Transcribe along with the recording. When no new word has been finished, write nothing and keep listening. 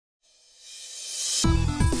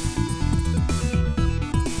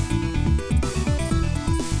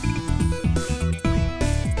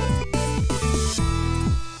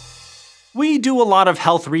We do a lot of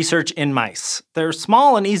health research in mice. They're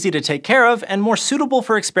small and easy to take care of, and more suitable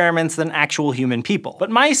for experiments than actual human people. But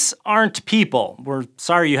mice aren't people. We're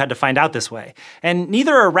sorry you had to find out this way. And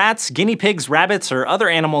neither are rats, guinea pigs, rabbits, or other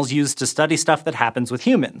animals used to study stuff that happens with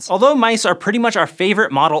humans. Although mice are pretty much our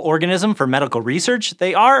favorite model organism for medical research,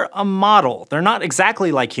 they are a model. They're not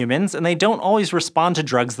exactly like humans, and they don't always respond to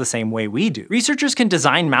drugs the same way we do. Researchers can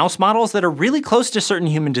design mouse models that are really close to certain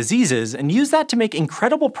human diseases and use that to make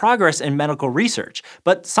incredible progress in medical research,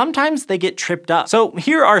 but sometimes they get tripped up. So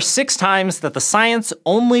here are 6 times that the science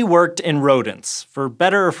only worked in rodents, for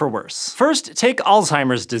better or for worse. First, take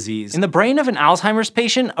Alzheimer's disease. In the brain of an Alzheimer's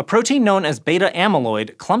patient, a protein known as beta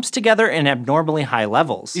amyloid clumps together in abnormally high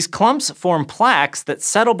levels. These clumps form plaques that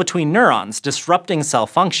settle between neurons, disrupting cell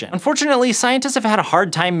function. Unfortunately, scientists have had a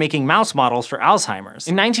hard time making mouse models for Alzheimer's.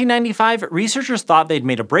 In 1995, researchers thought they'd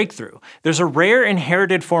made a breakthrough. There's a rare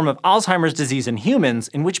inherited form of Alzheimer's disease in humans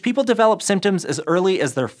in which people develop symptoms as early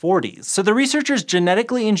as their 40s. So the researchers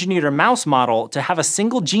genetically engineered a mouse model to have a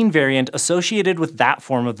single gene variant associated with that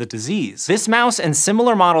form of the disease. This mouse and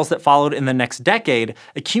similar models that followed in the next decade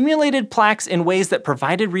accumulated plaques in ways that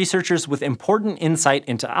provided researchers with important insight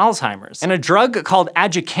into Alzheimer's. And a drug called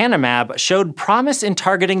aducanumab showed promise in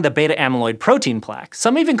targeting the beta amyloid protein plaque.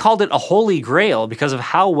 Some even called it a holy grail because of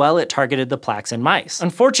how well it targeted the plaques in mice.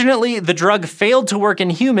 Unfortunately, the drug failed to work in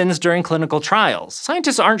humans during clinical trials.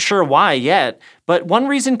 Scientists aren't sure why yet, but one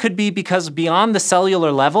reason could be because beyond the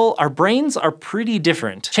cellular level, our brains are pretty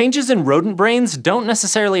different. Changes in rodent brains don't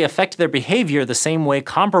necessarily affect their behavior the same way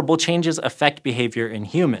comparable changes affect behavior in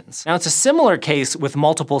humans. Now, it's a similar case with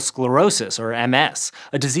multiple sclerosis, or MS,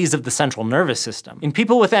 a disease of the central nervous system. In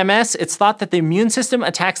people with MS, it's thought that the immune system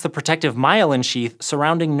attacks the protective myelin sheath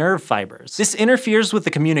surrounding nerve fibers. This interferes with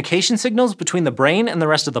the communication signals between the brain and the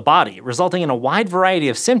rest of the body, resulting in a wide variety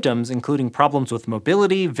of symptoms, including problems with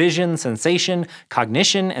mobility, vision, sensation,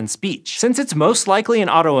 cognition, and speech. Since it's most likely an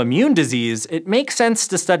autoimmune disease, it makes sense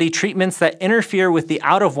to study treatments that interfere with the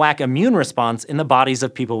out-of-whack immune response in the bodies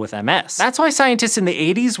of people with MS. That's why scientists in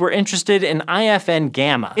the 80s were interested in IFN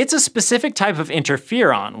gamma. It's a specific type of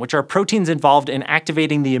interferon, which are proteins involved in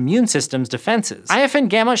activating the immune system's defenses. IFN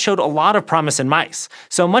gamma showed a lot of promise in mice,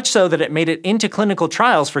 so much so that it made it into clinical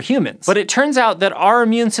trials for humans. But it turns out that our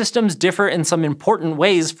immune systems differ in some important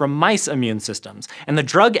ways from mice immune systems, and the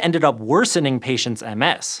drug ended up worsening patients'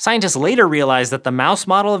 MS. Scientists later realized that the mouse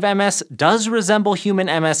model of MS does resemble human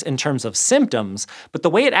MS in terms of symptoms, but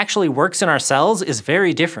the way it actually works in our cells is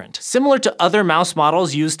very different. Similar to other mouse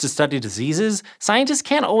models used to study diseases, scientists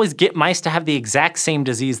can't always get mice to have the exact same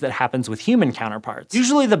disease that happens with human counterparts.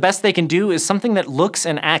 Usually the best they can do is something that looks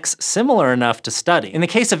and acts similar enough to study. In the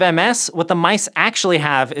case of MS, what the mice actually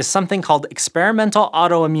have is something called experimental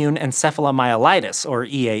autoimmune encephalomyelitis, or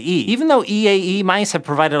EAE. Even though EAE mice have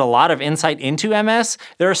provided a lot of insight into MS,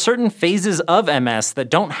 there are certain phases of MS that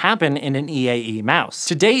don't happen in an EAE mouse.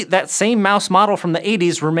 To date, that same mouse model from the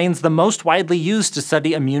 80s remains the most widely used to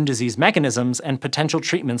study immune disease mechanisms and potential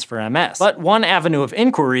treatments for MS. But one avenue of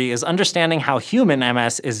inquiry is understanding how human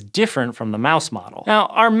MS is different from the mouse model. Now,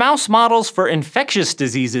 our mouse models for infectious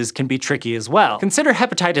diseases can be tricky as well. Consider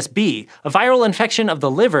hepatitis B, a viral infection of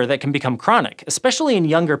the liver that can become chronic, especially in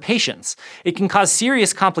younger patients. It can cause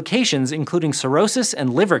serious complications, including cirrhosis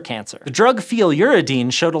and liver cancer. The drug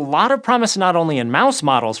pheluridine showed a lot of promise not only in mouse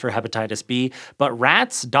models for hepatitis B, but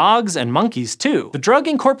rats, dogs, and monkeys too. The drug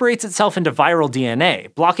incorporates itself into viral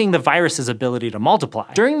DNA, blocking the virus's ability to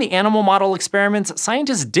multiply. During the animal model experiments,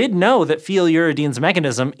 scientists did know that pheluridin's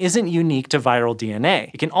mechanism isn't unique to viral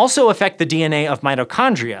DNA. It can also affect the DNA of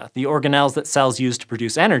mitochondria, the organelles that cells use to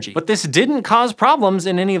produce energy. But this didn't cause problems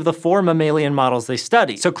in any of the 4 mammalian models they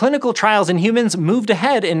studied. So clinical trials in humans moved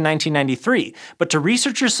ahead in 1993, but to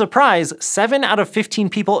researchers' surprise, 7 out of 15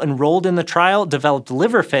 people enrolled in the trial developed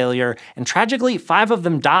liver failure, and tragically, 5 of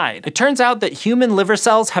them died. It turns out that human liver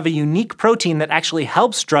cells have a unique protein that actually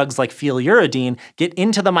helps drugs like pheluridine get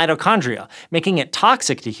into the mitochondria, making it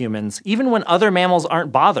toxic to humans, even when other mammals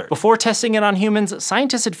aren't bothered. Before testing it on humans,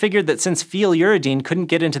 scientists had figured that since pheluridine couldn't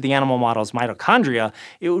get into the animal model's mitochondria,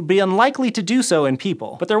 it would be unlikely to do so in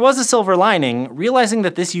people. But there was a silver lining. Realizing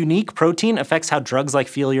that this unique protein affects how drugs like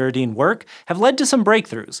pheluridine work have led to some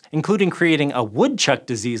breakthroughs, including creating a woodchuck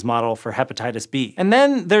disease model for hepatitis B. And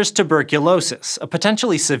then there's tuberculosis, a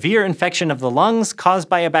potentially severe infection of the lungs caused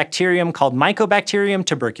by a bacterium called Mycobacterium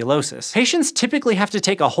tuberculosis. Patients typically have to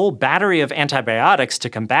take a whole battery of antibiotics to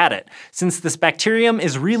combat it, since this bacterium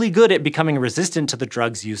is really good at becoming resistant to the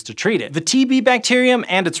drugs used to treat it. The TB bacterium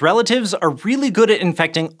and its relatives are really good at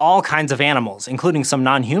infecting all kinds of animals, including some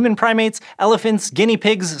non-human primates, elephants, guinea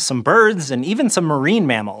pigs, some birds, and even some marine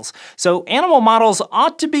mammals. So animal models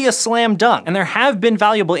ought to be a slam slam dunk, and there have been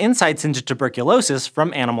valuable insights into tuberculosis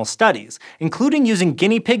from animal studies, including using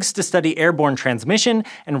guinea pigs to study airborne transmission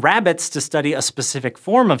and rabbits to study a specific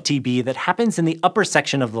form of TB that happens in the upper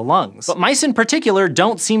section of the lungs. But mice in particular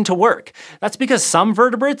don't seem to work. That's because some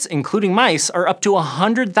vertebrates, including mice, are up to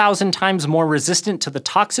 100,000 times more resistant to the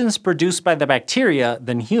toxins produced by the bacteria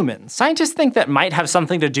than humans. Scientists think that might have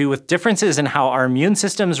something to do with differences in how our immune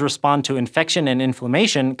systems respond to infection and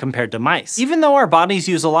inflammation compared to mice. Even though our bodies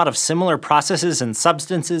use a lot of similar processes and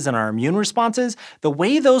substances in our immune responses, the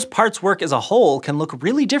way those parts work as a whole can look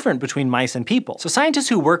really different between mice and people. So scientists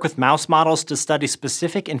who work with mouse models to study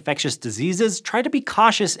specific infectious diseases try to be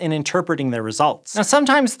cautious in interpreting their results. Now,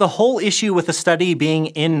 sometimes the whole issue with a study being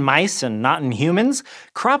in mice and not in humans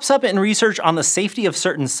crops up in research on the safety of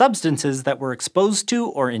certain substances that we're exposed to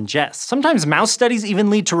or ingest. Sometimes mouse studies even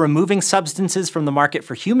lead to removing substances from the market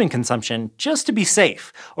for human consumption just to be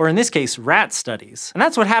safe, or in this case, rat studies. And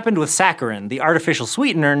that's what happened with Saccharin, the artificial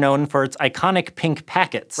sweetener known for its iconic pink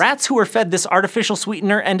packets. Rats who were fed this artificial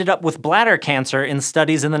sweetener ended up with bladder cancer in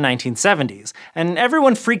studies in the 1970s, and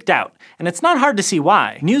everyone freaked out, and it's not hard to see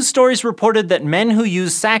why. News stories reported that men who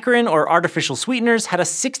used saccharin or artificial sweeteners had a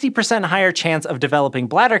 60% higher chance of developing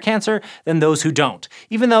bladder cancer than those who don't,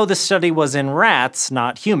 even though the study was in rats,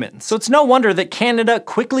 not humans. So it's no wonder that Canada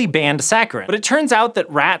quickly banned saccharin. But it turns out that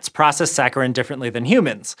rats process saccharin differently than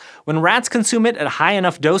humans. When rats consume it at high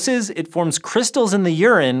enough doses, it forms crystals in the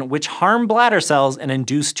urine which harm bladder cells and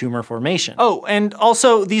induce tumor formation. Oh, and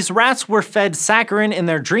also, these rats were fed saccharin in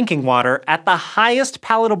their drinking water at the highest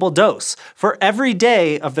palatable dose for every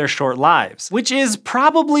day of their short lives, which is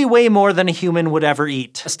probably way more than a human would ever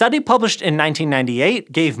eat. A study published in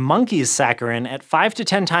 1998 gave monkeys saccharin at 5 to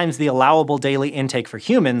 10 times the allowable daily intake for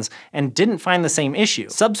humans and didn't find the same issue.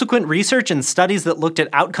 Subsequent research and studies that looked at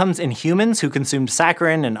outcomes in humans who consumed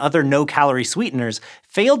saccharin and other no-calorie sweeteners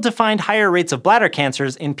failed to find higher rates of bladder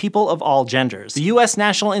cancers in people of all genders. The US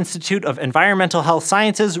National Institute of Environmental Health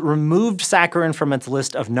Sciences removed saccharin from its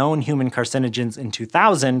list of known human carcinogens in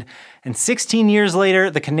 2000, and 16 years later,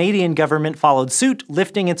 the Canadian government followed suit,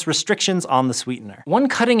 lifting its restrictions on the sweetener. One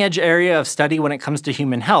cutting-edge area of study when it comes to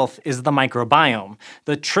human health is the microbiome,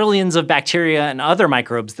 the trillions of bacteria and other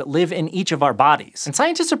microbes that live in each of our bodies. And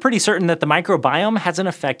scientists are pretty certain that the microbiome has an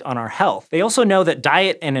effect on our health. They also know that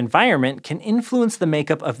diet and environment can influence the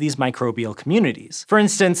makeup of these microbial communities. For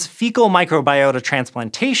instance, fecal microbiota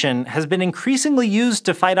transplantation has been increasingly used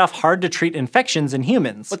to fight off hard-to-treat infections in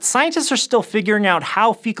humans, but scientists are still figuring out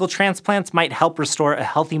how fecal transplants might help restore a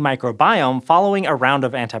healthy microbiome following a round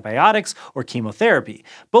of antibiotics or chemotherapy,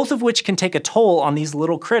 both of which can take a toll on these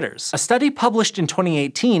little critters. A study published in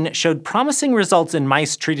 2018 showed promising results in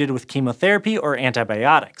mice treated with chemotherapy or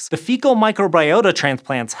antibiotics. The fecal microbiota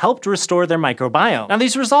transplants helped restore their microbiome. Now,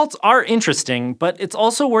 these results are interesting, but it's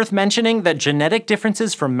also worth mentioning that genetic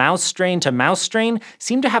differences from mouse strain to mouse strain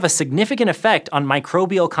seem to have a significant effect on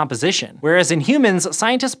microbial composition, whereas in humans,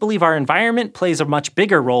 scientists believe our environment plays a much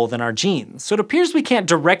bigger role than our genes. So it appears we can't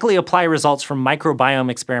directly apply results from microbiome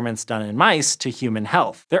experiments done in mice to human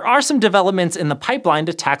health. There are some developments in the pipeline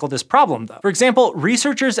to tackle this problem, though. For example,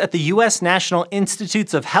 researchers at the US National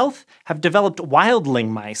Institutes of Health have developed wildling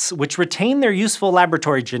mice, which retain their useful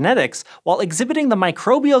laboratory genetics while exhibiting the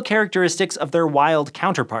microbial characteristics of their wild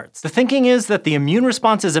counterparts. The thinking is that the immune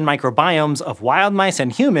responses and microbiomes of wild mice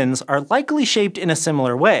and humans are likely shaped in a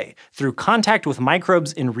similar way, through contact with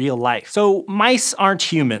microbes in real life. So mice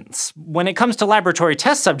aren't humans. When it comes to laboratory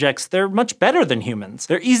test subjects, they're much better than humans.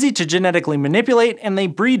 They're easy to genetically manipulate and they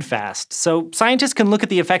breed fast, so scientists can look at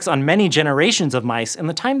the effects on many generations of mice in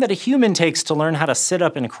the time that a human takes to learn how to sit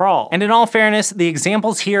up and crawl. And in all fairness, the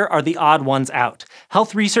examples here are the odd ones out.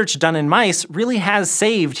 Health research done in mice really has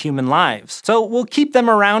saved human lives. So we'll keep them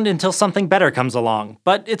around until something better comes along.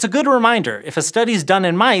 But it's a good reminder, if a study's done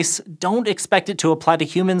in mice, don't expect it to apply to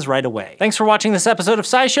humans right away. Thanks for watching this episode of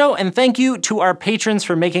SciShow, and thank you to our patrons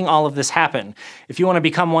for making all of this happen. If you want to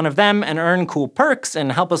become one of them and earn cool perks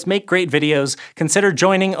and help us make great videos, consider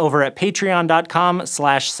joining over at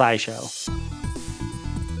patreon.com/SciShow.